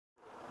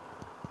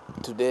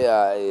Today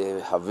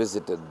I have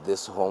visited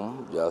this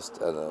home just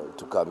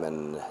to come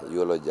and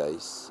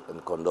eulogize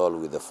and condole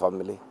with the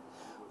family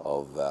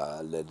of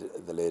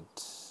the late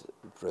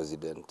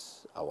President,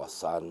 our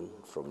son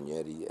from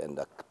Nyeri and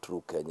a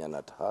true Kenyan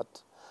at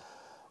heart,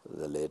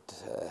 the late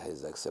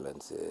His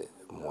Excellency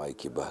Mwai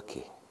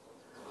Kibaki.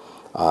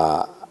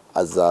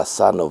 As a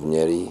son of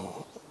Nyeri,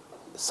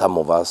 some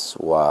of us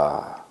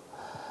were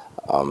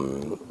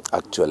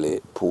actually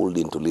pulled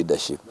into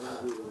leadership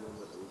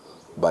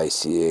by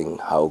seeing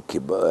how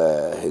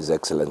His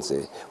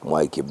Excellency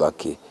Mwai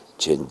Kibaki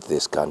changed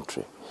this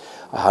country.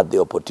 I had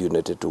the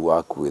opportunity to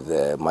work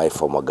with my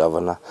former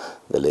governor,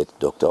 the late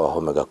Dr.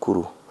 Wahome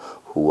Gakuru,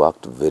 who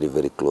worked very,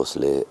 very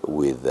closely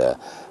with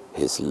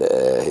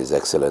His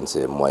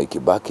Excellency Mwai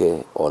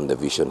Kibaki on the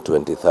Vision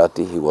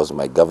 2030. He was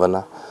my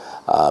governor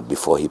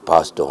before he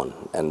passed on.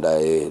 And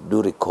I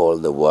do recall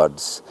the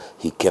words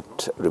he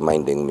kept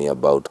reminding me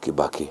about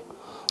Kibaki.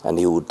 And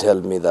he would tell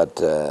me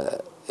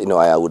that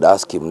I would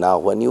ask him now,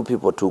 when you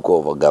people took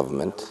over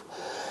government,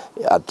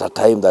 at a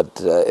time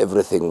that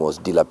everything was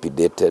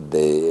dilapidated,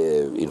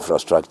 the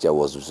infrastructure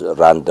was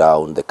run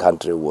down, the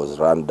country was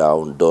run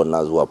down,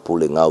 donors were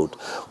pulling out,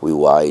 we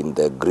were in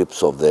the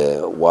grips of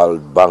the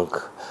World Bank,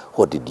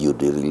 what did you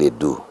really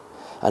do?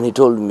 And he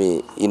told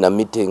me in a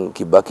meeting,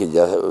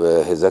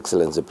 His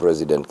Excellency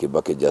President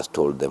Kibaki just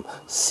told them,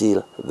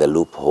 seal the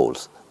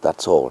loopholes.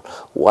 That's all.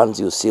 Once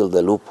you seal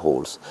the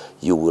loopholes,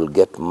 you will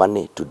get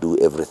money to do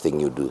everything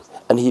you do.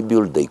 And he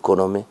built the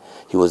economy.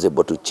 He was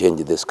able to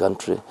change this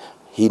country.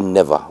 He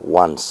never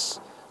once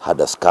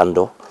had a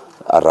scandal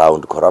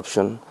around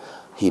corruption.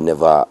 He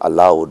never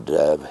allowed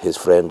his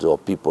friends or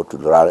people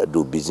to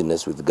do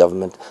business with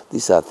government.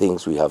 These are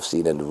things we have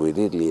seen and we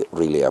really,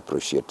 really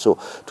appreciate. So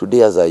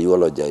today, as I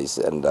eulogize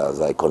and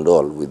as I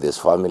condole with this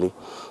family,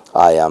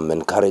 I am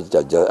encouraged,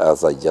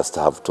 as I just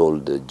have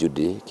told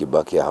Judy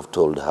Kibaki, I have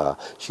told her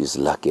she's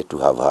lucky to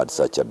have had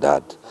such a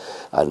dad.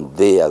 And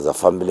they, as a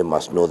family,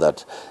 must know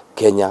that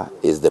Kenya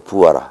is the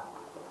poorer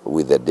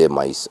with the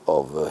demise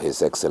of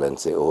His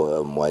Excellency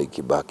Mwai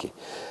Kibaki.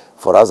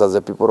 For us as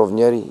the people of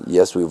Nyeri,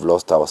 yes, we've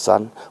lost our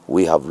son.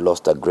 We have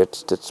lost a great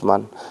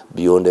statesman.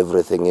 Beyond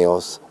everything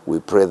else, we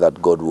pray that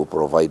God will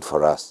provide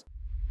for us.